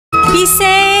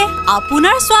পিছে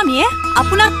আপোনাৰ স্বামীয়ে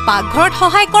আপোনাক পাকঘৰত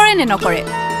সহায় কৰে নে নকৰে?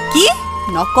 কি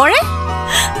নকৰে?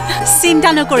 চিন্তা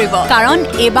নকৰিব, কাৰণ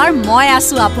এবাৰ মই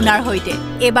আছো আপোনাৰ সৈতে।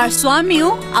 এবাৰ স্বামীও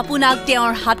আপোনাক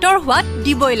তেওঁৰ হাতৰ সোৱাদ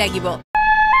দিবই লাগিব।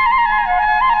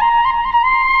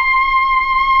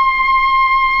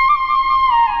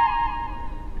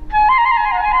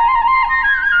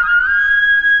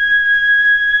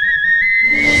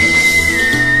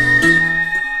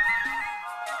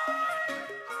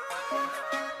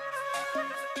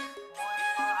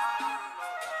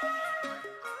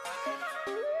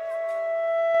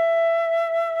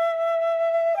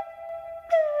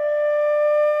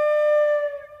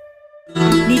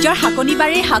 নিজৰ হাকনি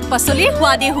বাৰীৰ শাক-পাচলিৰ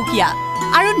সোৱাদে সুকীয়া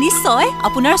আৰু নিশ্চয়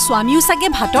আপোনাৰ স্বামীও চাগে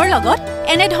ভাতৰ লগত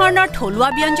এনে ধৰণৰ থলুৱা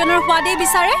ব্যঞ্জনৰ সোৱাদে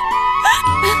বিচাৰে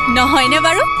নহয়নে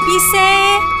বাৰু? পিছে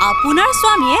আপোনাৰ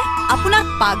স্বামীয়ে আপোনাক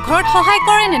পাকঘৰত সহায়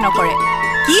কৰে নে নকৰে?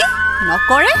 কি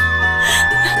নকৰে?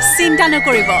 চিন্তা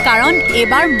নকৰিব, কাৰণ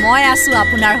এবাৰ মই আছো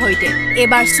আপোনাৰ সৈতে।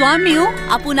 এবাৰ স্বামীও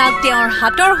আপোনাক তেওঁৰ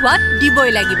হাতৰ সোৱাদ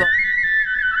দিবই লাগিব।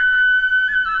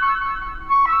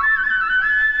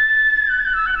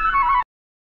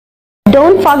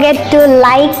 Don't forget to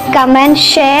like, comment,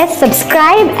 share,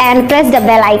 subscribe and press the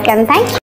bell icon. Thank you.